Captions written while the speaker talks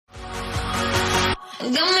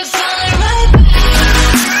Got me falling right back.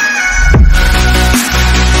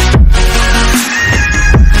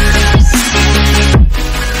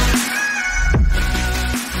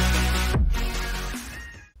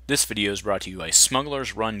 This video is brought to you by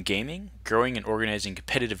Smugglers Run Gaming, growing and organizing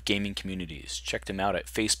competitive gaming communities. Check them out at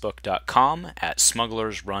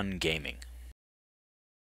facebook.com/SmugglersRunGaming.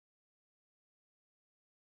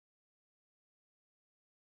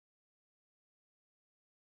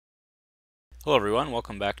 Hello everyone,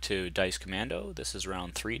 welcome back to Dice Commando. This is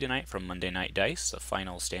round 3 tonight from Monday Night Dice, the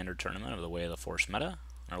final standard tournament of the Way of the Force meta.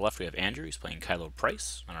 On our left we have Andrew, he's playing Kylo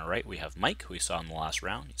Pryce. On our right we have Mike, who we saw in the last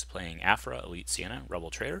round. He's playing Aphra, Elite Ciena,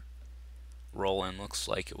 Rebel Traitor. Roll-in looks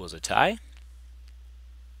like it was a tie.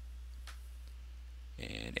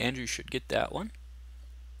 And Andrew should get that one.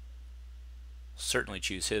 Certainly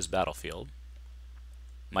choose his battlefield.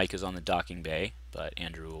 Mike is on the docking bay, but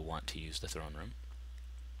Andrew will want to use the throne room.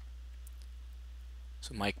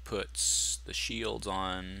 So Mike puts the shields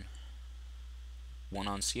on, one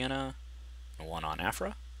on Ciena, and one on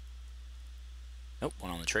Aphra. Nope,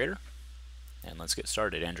 one on the Traitor. And let's get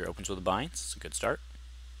started. Andrew opens with a binds. It's a good start.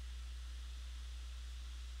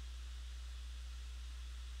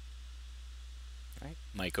 All right,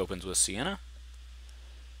 Mike opens with Ciena.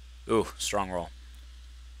 Ooh, strong roll.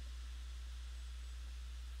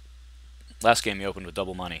 Last game he opened with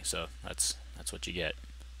double money, so that's what you get.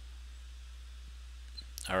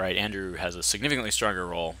 Alright, Andrew has a significantly stronger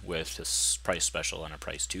roll with his Pryce special and a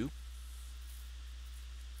Pryce 2.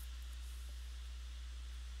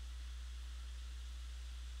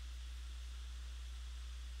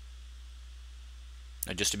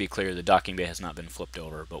 Now just to be clear, the docking bay has not been flipped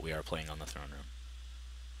over, but we are playing on the throne room.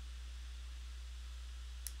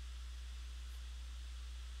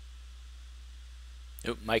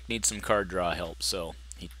 Nope, Mike needs some card draw help, so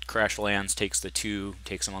he crash lands, takes the 2,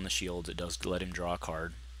 takes him on the shields. It does let him draw a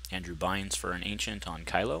card. Andrew binds for an Ancient on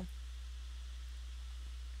Kylo.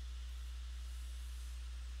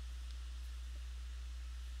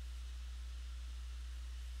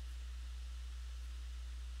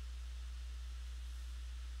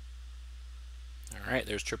 Alright,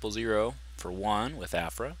 there's 000 for 1 with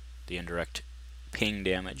Aphra. The indirect ping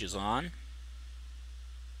damage is on.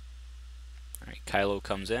 Alright, Kylo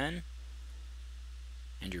comes in.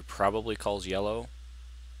 Andrew probably calls yellow.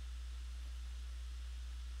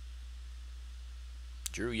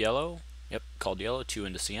 Drew yellow. Yep, called yellow. 2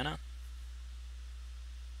 into Ciena.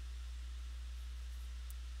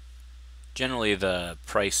 Generally the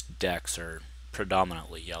Pryce decks are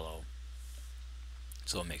predominantly yellow,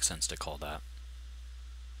 so it makes sense to call that.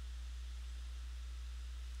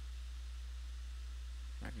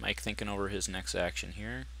 Right, Mike thinking over his next action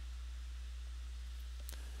here.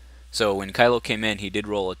 So when Kylo came in, he did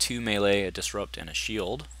roll a 2 melee, a disrupt, and a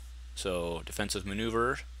shield. So defensive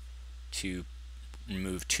maneuver to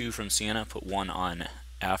remove 2 from Ciena, put 1 on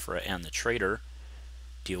Aphra and the Traitor,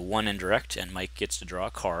 deal 1 indirect, and Mike gets to draw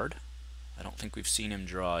a card. I don't think we've seen him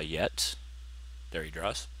draw yet. There he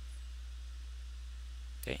draws.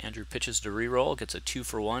 Okay, Andrew pitches to reroll, gets a 2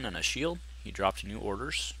 for 1 and a shield. He dropped new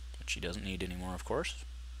orders, which he doesn't need anymore, of course.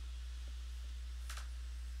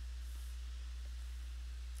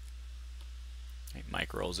 Okay,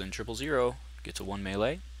 Mike rolls in 000, gets a 1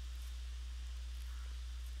 melee.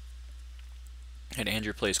 And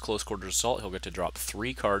Andrew plays Close Quarters Assault. He'll get to drop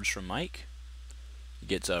 3 cards from Mike. He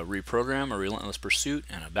gets a Reprogram, a Relentless Pursuit,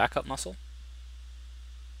 and a Backup Muscle.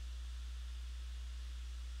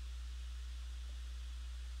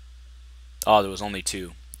 Oh, there was only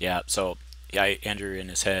 2. Yeah, so yeah, Andrew in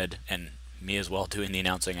his head, and me as well doing the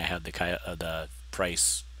announcing, I had the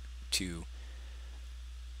Pryce 2.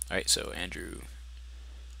 Alright, so Andrew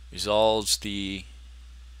resolves the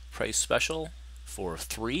Pryce special for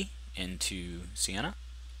 3 into Ciena.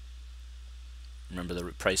 Remember,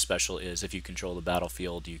 the Pryce special is if you control the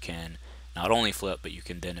battlefield, you can not only flip, but you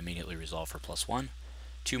can then immediately resolve for +1.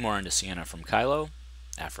 2 more into Ciena from Kylo.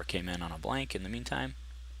 Aphra came in on a blank in the meantime.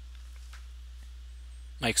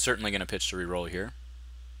 Mike's certainly going to pitch to reroll here.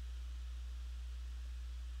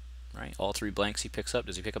 Right, all 3 blanks he picks up.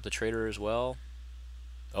 Does he pick up the Traitor as well?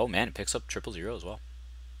 Oh man, it picks up 000 as well.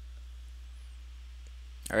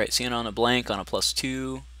 Alright, Ciena on a blank on a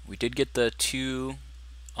 +2. We did get the 2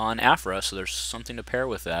 on Aphra, so there's something to pair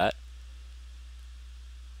with that.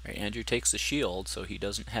 Right, Andrew takes the shield, so he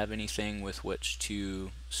doesn't have anything with which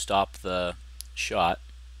to stop the shot.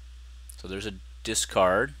 So there's a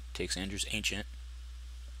discard. Takes Andrew's Ancient.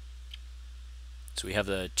 So we have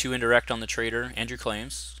the 2 indirect on the Traitor. Andrew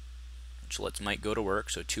claims, which lets Mike go to work.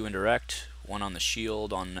 So 2 indirect, 1 on the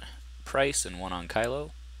shield on Pryce, and 1 on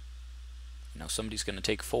Kylo. Now somebody's going to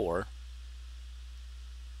take 4.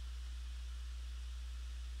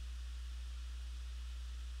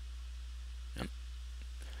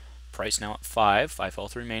 Pryce now at 5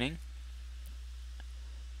 health remaining.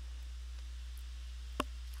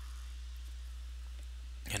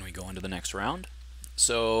 And we go into the next round.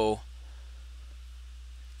 So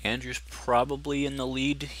Andrew's probably in the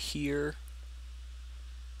lead here,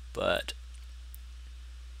 but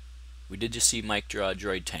we did just see Mike draw a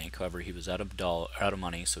droid tank. However, he was out of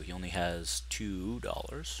money, so he only has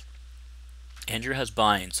 $2. Andrew has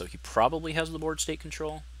bind, so he probably has the board state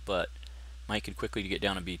control, but Mike could quickly get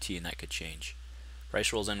down a BT, and that could change.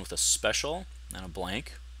 Pryce rolls in with a special and a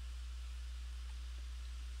blank.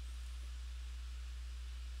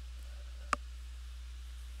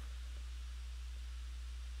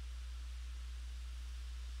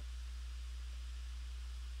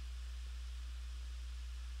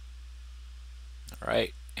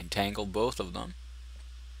 Alright, entangle both of them.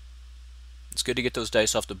 It's good to get those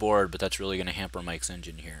dice off the board, but that's really going to hamper Mike's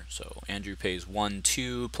engine here. So Andrew pays 1,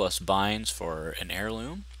 2 plus binds for an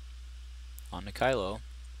heirloom on to Kylo.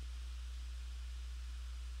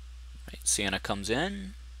 Right, Ciena comes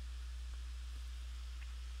in.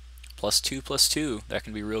 +2, +2. That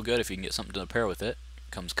can be real good if you can get something to pair with it.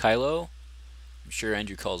 Comes Kylo. I'm sure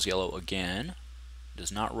Andrew calls yellow again.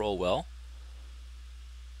 Does not roll well.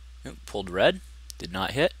 Oop, pulled red. Did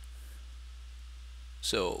not hit.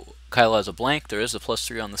 So Kylo has a blank. There is a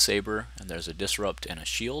 +3 on the saber, and there's a disrupt and a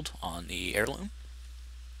shield on the heirloom.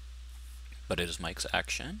 But it is Mike's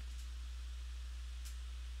action.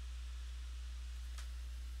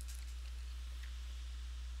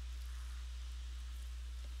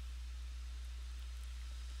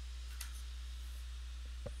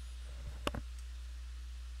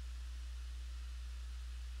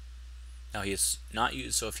 Now he is not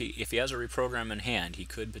used, so if he has a reprogram in hand, he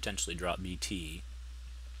could potentially drop BT.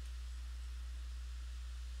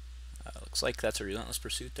 Looks like that's a Relentless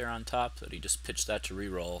Pursuit there on top, but he just pitched that to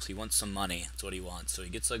reroll. He wants some money. That's what he wants. So he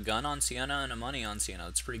gets a gun on Ciena and a money on Ciena.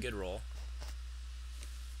 That's a pretty good roll.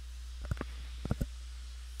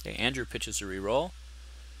 Okay, Andrew pitches a reroll.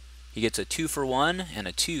 He gets a 2 for 1 and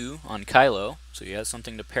a 2 on Kylo, so he has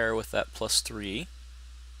something to pair with that +3.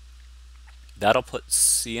 That'll put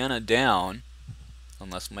Ciena down,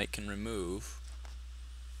 unless Mike can remove.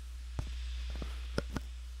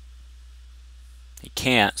 He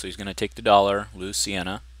can't, so he's going to take the $1, lose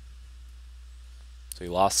Ciena. So he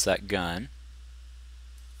lost that gun.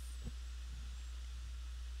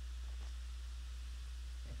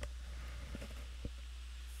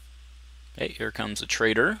 Okay, here comes a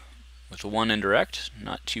Traitor with a 1 indirect,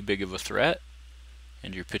 not too big of a threat.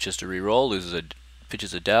 Andrew pitches to reroll,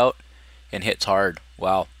 pitches a doubt, and hits hard.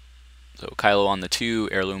 Wow. So Kylo on the 2,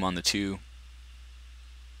 heirloom on the 2.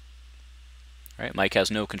 Alright, Mike has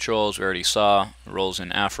no controls, we already saw. Rolls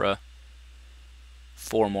in Aphra.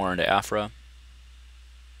 4 more into Aphra.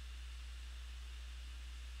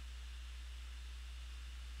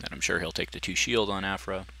 And I'm sure he'll take the 2 shield on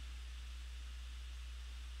Aphra.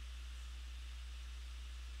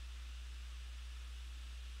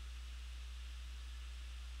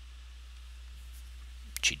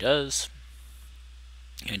 She does.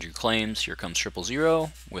 Andrew claims. Here comes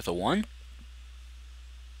 000 with a 1.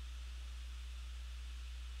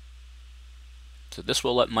 So this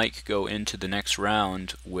will let Mike go into the next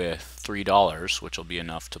round with $3, which will be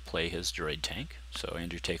enough to play his droid tank. So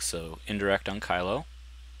Andrew takes the indirect on Kylo.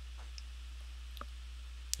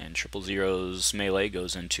 And 000's melee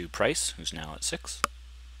goes into Pryce, who's now at 6.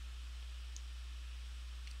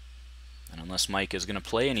 And unless Mike is going to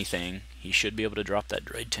play anything, he should be able to drop that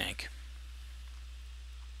droid tank.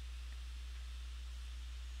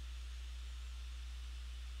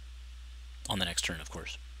 On the next turn, of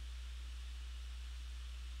course.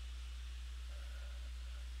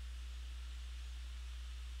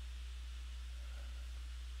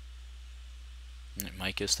 And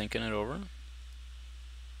Mike is thinking it over.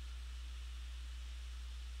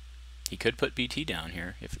 He could put BT down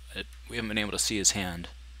here. If we haven't been able to see his hand.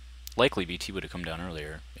 Likely BT would have come down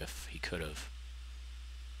earlier if he could have.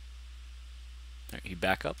 He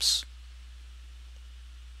backups.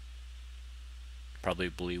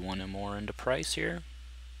 Probably 1 more into Pryce here.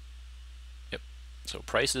 Yep. So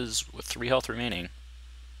Pryce is with 3 health remaining.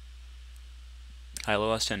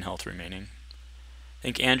 Kylo has 10 health remaining. I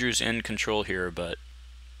think Andrew's in control here, but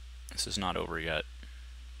this is not over yet.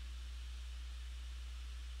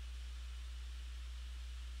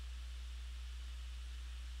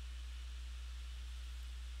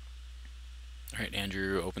 Alright,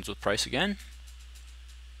 Andrew opens with Pryce again.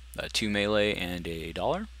 2 melee and a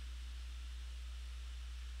 $1.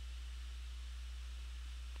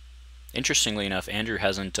 Interestingly enough, Andrew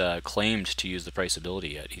hasn't claimed to use the Pryce ability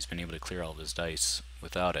yet. He's been able to clear all of his dice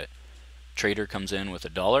without it. Traitor comes in with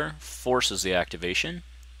 $1, forces the activation.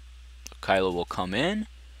 Kylo will come in.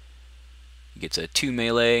 He gets a 2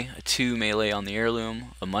 melee on the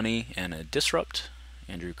heirloom, a money, and a disrupt.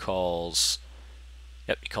 Andrew calls.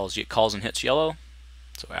 Yep, he calls and hits yellow.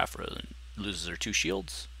 So Aphra loses her 2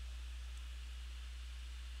 shields.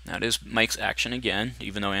 Now it is Mike's action again,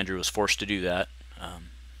 even though Andrew was forced to do that.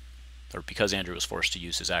 Or because Andrew was forced to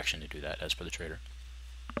use his action to do that, as per the Traitor.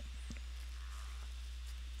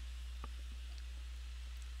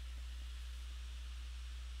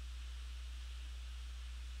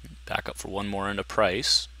 Back up for one more into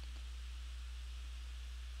Pryce.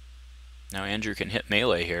 Now Andrew can hit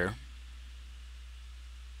melee here.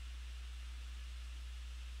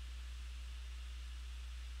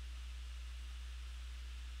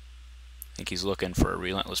 I think he's looking for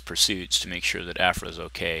Relentless Pursuits to make sure that Aphra is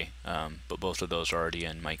okay, but both of those are already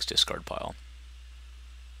in Mike's discard pile.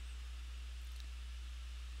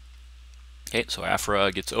 Okay, so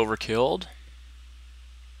Aphra gets overkilled.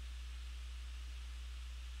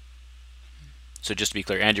 So just to be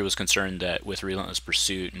clear, Andrew was concerned that with Relentless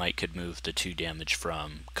Pursuit, Mike could move the 2 damage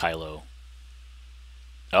from Kylo.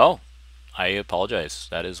 Oh, I apologize.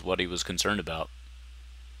 That is what he was concerned about.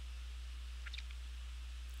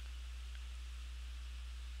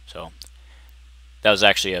 So that was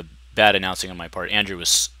actually a bad announcing on my part.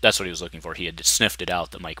 That's what he was looking for. He had sniffed it out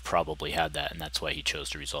that Mike probably had that, and that's why he chose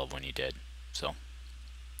to resolve when he did. So, all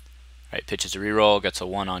right, pitches a reroll, gets a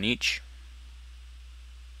 1 on each.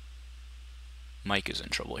 Mike is in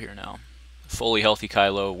trouble here now. Fully healthy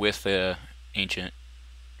Kylo with the Ancient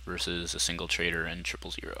versus a single Traitor and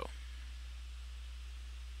 000.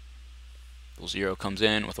 000 comes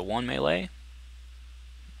in with a 1 melee.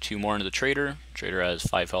 2 more into the Traitor. Traitor has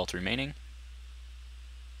 5 health remaining.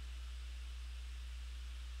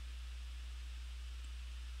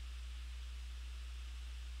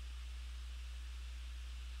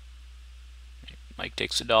 Mike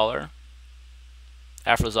takes $1.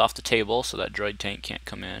 Aphra's off the table, so that droid tank can't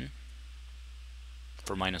come in.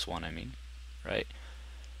 For -1, I mean. Right?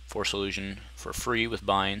 Force Illusion for free with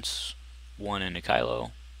binds. 1 into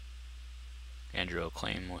Kylo. Andrew will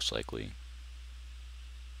claim, most likely.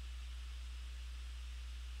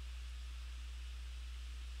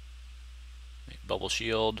 Bubble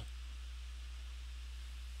shield.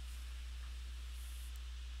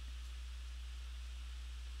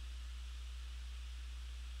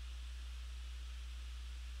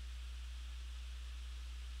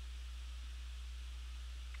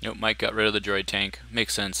 Nope, Mike got rid of the droid tank.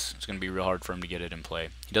 Makes sense. It's going to be real hard for him to get it in play.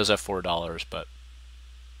 He does have $4, but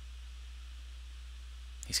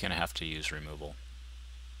he's going to have to use removal.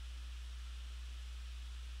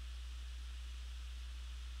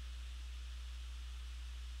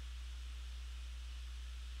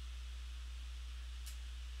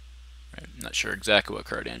 Right, I'm not sure exactly what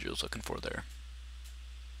card Andrew was looking for there.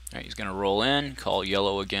 Alright, he's going to roll in, call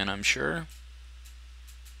yellow again, I'm sure.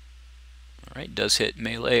 Alright, does hit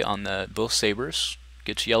melee on both sabers.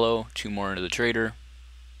 Gets yellow, 2 more into the Traitor.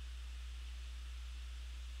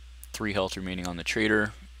 3 health remaining on the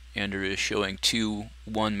Traitor. Andrew is showing 2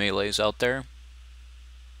 1 melees out there.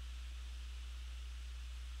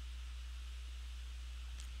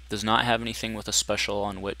 Does not have anything with a special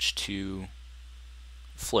on which to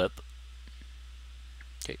flip.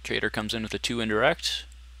 Okay, Traitor comes in with a 2 indirect.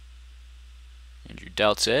 Andrew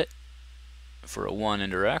doubts it for a 1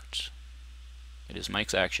 indirect. It is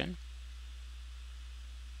Mike's action.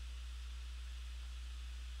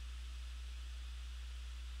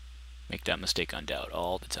 Make that mistake on doubt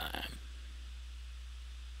all the time.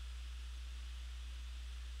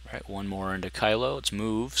 Alright, 1 more into Kylo. It's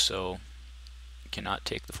move, so cannot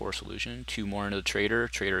take the Force Illusion. 2 more into the Traitor.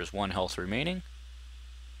 Traitor has 1 health remaining.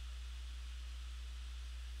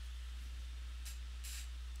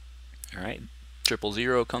 Alright,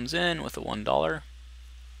 000 comes in with a $1.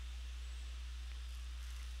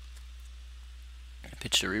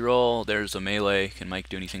 Pitch to reroll. There's a melee. Can Mike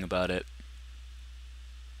do anything about it?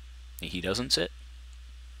 He doesn't sit.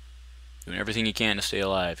 Doing everything he can to stay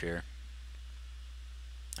alive here.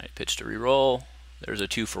 Alright, pitch to reroll. There's a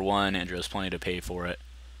 2 for 1. Andrew has plenty to pay for it.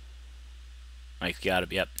 Mike's got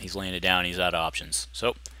it. Yep, he's laying it down. He's out of options.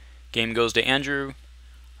 So, game goes to Andrew.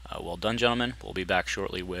 Well done, gentlemen. We'll be back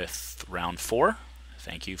shortly with round 4.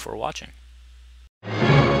 Thank you for watching.